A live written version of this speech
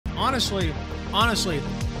honestly,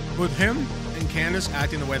 with him and Candace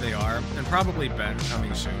acting the way they are, and probably Ben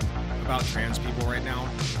coming soon about trans people right now,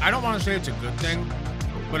 I don't want to say it's a good thing,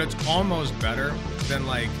 but it's almost better than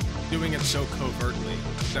like doing it so covertly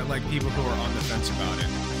that like people who are on the fence about it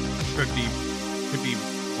could be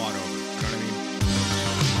fought over. You know what I mean?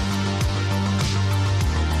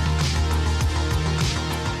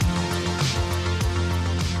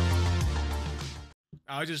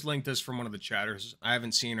 I just linked this from one of the chatters. I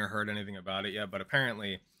haven't seen or heard anything about it yet, but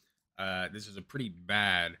apparently this is a pretty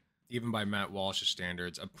bad, even by Matt Walsh's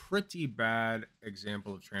standards, a pretty bad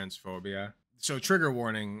example of transphobia. So trigger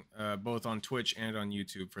warning, both on Twitch and on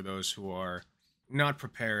YouTube for those who are not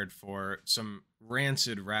prepared for some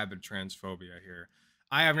rancid, rabid transphobia here.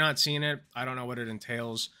 I have not seen it. I don't know what it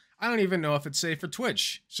entails. I don't even know if it's safe for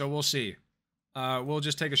Twitch, so we'll see. We'll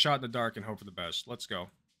just take a shot in the dark and hope for the best. Let's go.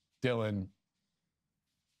 Dylan,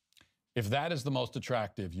 if that is the most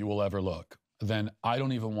attractive you will ever look, then I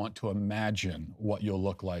don't even want to imagine what you'll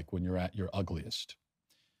look like when you're at your ugliest.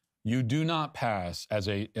 You do not pass as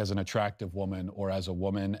an attractive woman or as a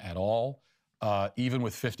woman at all, even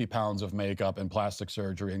with 50 pounds of makeup and plastic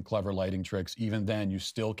surgery and clever lighting tricks. Even then, you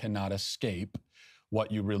still cannot escape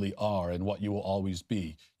what you really are and what you will always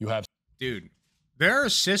be. You have... Dude, there are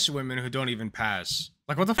cis women who don't even pass.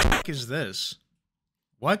 Like, what the fuck is this?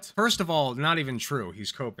 What? First of all, not even true.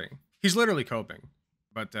 He's coping. He's literally coping.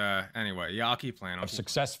 But anyway, yeah, I'll keep playing. I'll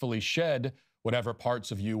successfully shed whatever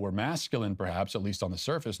parts of you were masculine, perhaps, at least on the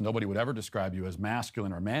surface. Nobody would ever describe you as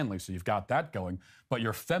masculine or manly, so you've got that going. But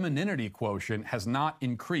your femininity quotient has not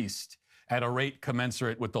increased at a rate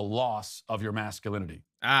commensurate with the loss of your masculinity.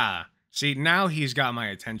 Ah, see, now he's got my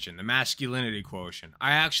attention. The masculinity quotient.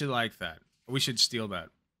 I actually like that. We should steal that.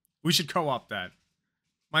 We should co-opt that.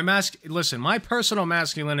 Listen, my personal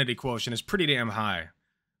masculinity quotient is pretty damn high.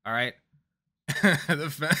 All right?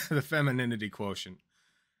 the femininity quotient.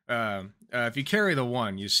 If you carry the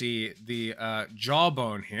 1, you see the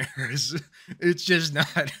jawbone here it's just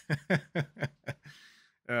not.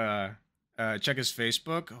 Check his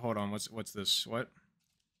Facebook. Hold on, what's this? What?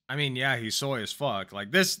 I mean, yeah, he's soy as fuck.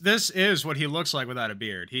 Like this is what he looks like without a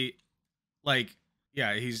beard.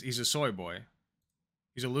 Yeah, he's a soy boy.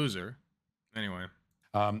 He's a loser. Anyway.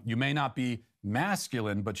 You may not be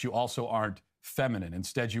masculine, but you also aren't feminine.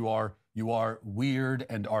 Instead, you are weird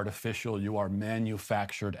and artificial. You are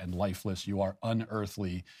manufactured and lifeless. You are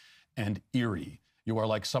unearthly and eerie. You are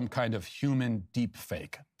like some kind of human deep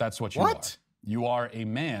fake. That's what you are. You are a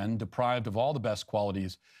man deprived of all the best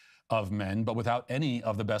qualities of men, but without any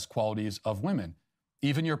of the best qualities of women.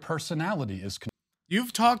 Even your personality is...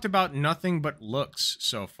 You've talked about nothing but looks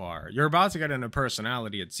so far. You're about to get into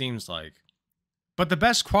personality, it seems like. But the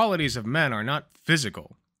best qualities of men are not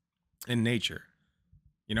physical in nature.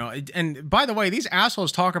 You know, and by the way, these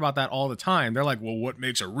assholes talk about that all the time. They're like, well, what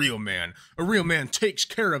makes a real man? A real man takes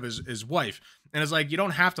care of his wife. And it's like, you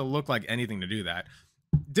don't have to look like anything to do that.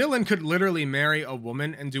 Dylan could literally marry a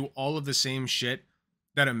woman and do all of the same shit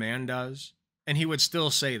that a man does, and he would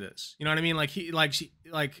still say this. You know what I mean? Like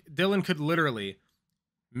Dylan could literally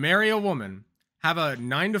marry a woman, have a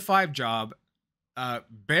 9-to-5 job,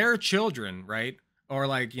 bear children, right? Or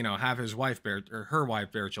like, you know, have his wife bear, or her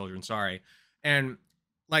wife bear children, sorry. And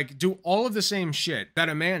like do all of the same shit that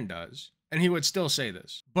a man does, and he would still say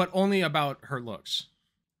this, but only about her looks.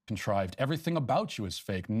 Contrived. Everything about you is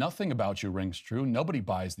fake. Nothing about you rings true. Nobody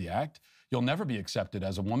buys the act. You'll never be accepted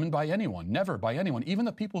as a woman by anyone. Never by anyone. Even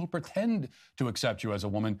the people who pretend to accept you as a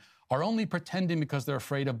woman are only pretending because they're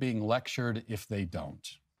afraid of being lectured if they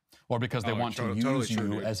don't. Or because they want to use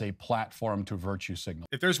you as a platform to virtue signal.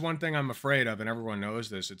 If there's one thing I'm afraid of, and everyone knows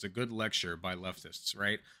this, it's a good lecture by leftists,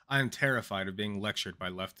 right? I am terrified of being lectured by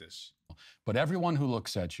leftists. But everyone who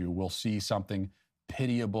looks at you will see something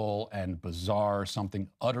pitiable and bizarre, something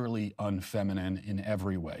utterly unfeminine in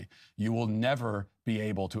every way. You will never be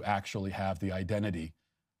able to actually have the identity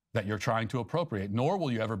that you're trying to appropriate, nor will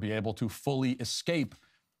you ever be able to fully escape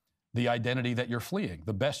the identity that you're fleeing.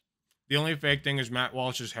 The only fake thing is Matt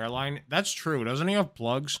Walsh's hairline. That's true. Doesn't he have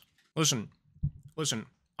plugs? Listen.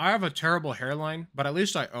 I have a terrible hairline, but at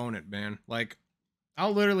least I own it, man. Like,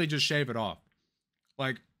 I'll literally just shave it off.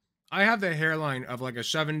 Like, I have the hairline of like a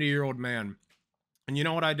 70-year-old man. And you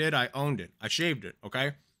know what I did? I owned it. I shaved it,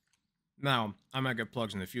 okay? Now, I might get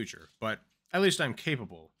plugs in the future, but at least I'm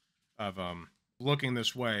capable of looking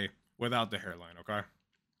this way without the hairline, okay?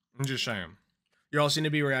 I'm just saying. You all seem to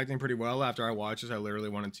be reacting pretty well after I watched this. I literally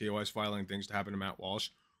wanted TOS filing things to happen to Matt Walsh.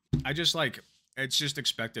 I just, like, it's just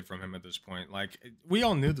expected from him at this point. Like, we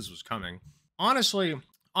all knew this was coming. Honestly,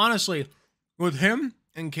 with him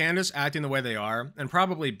and Candace acting the way they are, and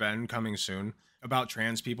probably Ben coming soon, about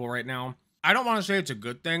trans people right now. I don't want to say it's a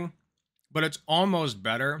good thing, but it's almost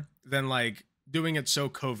better than like doing it so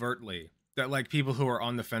covertly that like people who are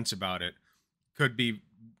on the fence about it could be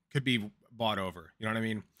bought over. You know what I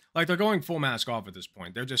mean? Like they're going full mask off at this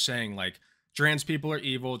point. They're just saying like trans people are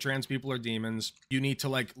evil, trans people are demons. You need to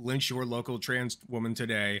like lynch your local trans woman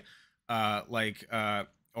today,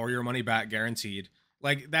 or your money back guaranteed.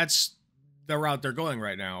 Like that's the route they're going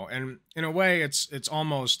right now. And in a way, it's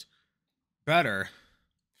almost better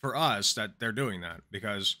for us that they're doing that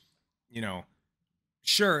because, you know,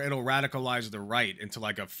 sure, it'll radicalize the right into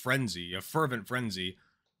like a frenzy, a fervent frenzy,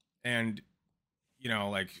 and, you know,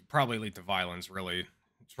 like probably lead to violence, really.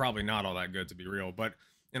 It's probably not all that good to be real, but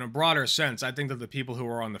in a broader sense, I think that the people who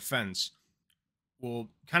are on the fence will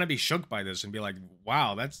kind of be shook by this and be like,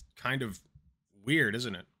 wow, that's kind of weird,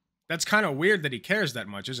 isn't it? That's kind of weird that he cares that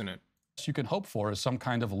much, isn't it? You can hope for is some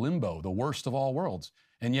kind of limbo, the worst of all worlds.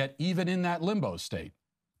 And yet, even in that limbo state,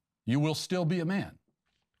 you will still be a man.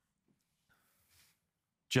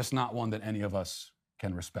 Just not one that any of us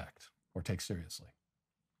can respect or take seriously.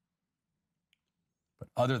 But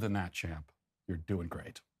other than that, champ, you're doing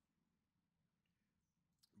great.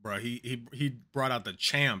 Bro, he brought out the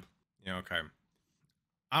champ. Yeah, okay.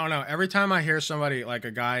 I don't know. Every time I hear somebody, like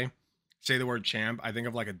a guy, say the word champ, I think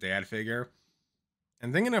of like a dad figure.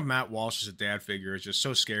 And thinking of Matt Walsh as a dad figure is just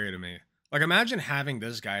so scary to me. Like, imagine having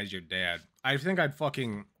this guy as your dad. I think I'd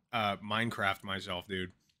fucking Minecraft myself,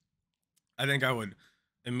 dude. I think I would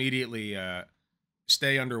immediately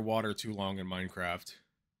stay underwater too long in Minecraft.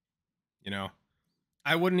 You know?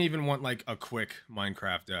 I wouldn't even want, like, a quick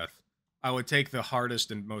Minecraft death. I would take the hardest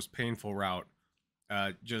and most painful route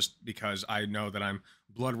just because I know that I'm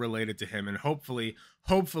blood related to him. And hopefully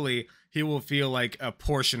he will feel like a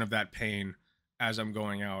portion of that pain as I'm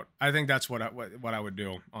going out. I think that's what I would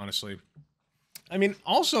do, honestly. I mean,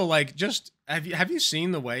 also, like, just have you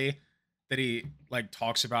seen the way that he like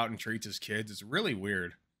talks about and treats his kids? It's really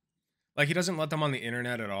weird. Like, he doesn't let them on the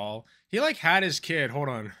internet at all. He like had his kid. Hold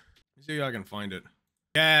on, let me see if I can find it.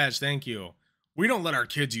 Yes, thank you. We don't let our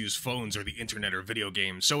kids use phones or the internet or video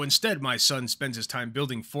games, so instead my son spends his time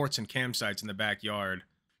building forts and campsites in the backyard.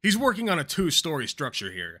 He's working on a 2-story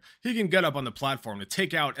structure here. He can get up on the platform to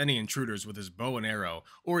take out any intruders with his bow and arrow,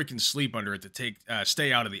 or he can sleep under it to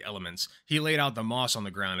stay out of the elements. He laid out the moss on the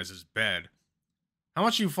ground as his bed. How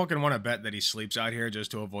much you fucking want to bet that he sleeps out here just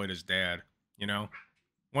to avoid his dad, you know?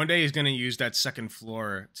 One day he's gonna use that second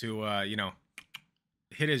floor to, you know,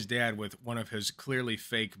 hit his dad with one of his clearly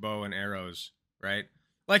fake bow and arrows, right?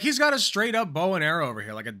 Like, he's got a straight up bow and arrow over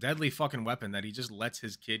here, like a deadly fucking weapon that he just lets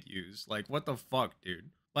his kid use. Like, what the fuck, dude?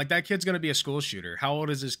 Like, that kid's gonna be a school shooter. How old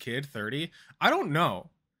is his kid? 30? I don't know.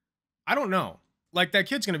 Like, that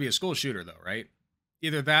kid's gonna be a school shooter, though, right?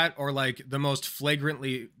 Either that or, like, the most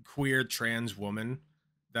flagrantly queer trans woman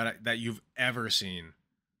that you've ever seen.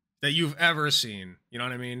 That you've ever seen. You know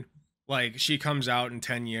what I mean? Like, she comes out in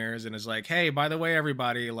 10 years and is like, hey, by the way,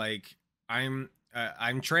 everybody, like, I'm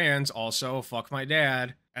trans also. Fuck my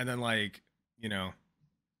dad. And then, like, you know,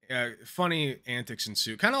 funny antics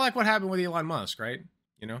ensue. Kind of like what happened with Elon Musk, right?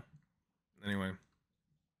 You know? Anyway.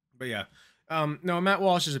 But yeah. No, Matt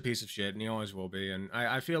Walsh is a piece of shit, and he always will be. And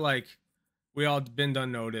I feel like we all been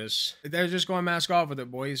done notice. They're just going mask off with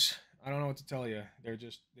it, boys. I don't know what to tell you. They've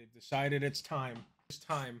decided it's time. It's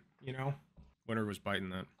time, you know? Winter was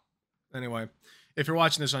biting that. Anyway, if you're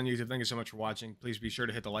watching this on YouTube, thank you so much for watching. Please be sure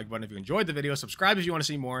to hit the like button if you enjoyed the video. Subscribe if you want to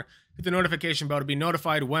see more. Hit the notification bell to be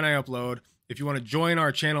notified when I upload. If you want to join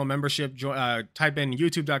our channel membership, type in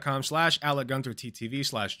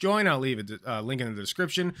youtube.com/AlecGuntherTTV/join. I'll leave a link in the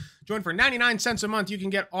description. Join for 99 cents a month. You can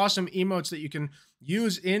get awesome emotes that you can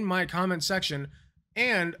use in my comment section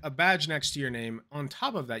and a badge next to your name. On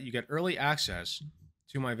top of that, you get early access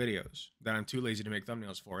to my videos that I'm too lazy to make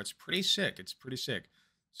thumbnails for. It's pretty sick. It's pretty sick.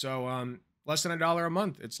 So, less than $1 a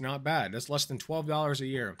month. It's not bad. That's less than $12 a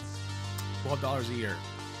year. $12 a year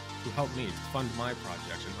to help me to fund my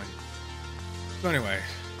projects and my. So anyway,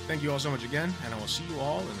 thank you all so much again, and I will see you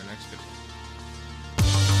all in the next video.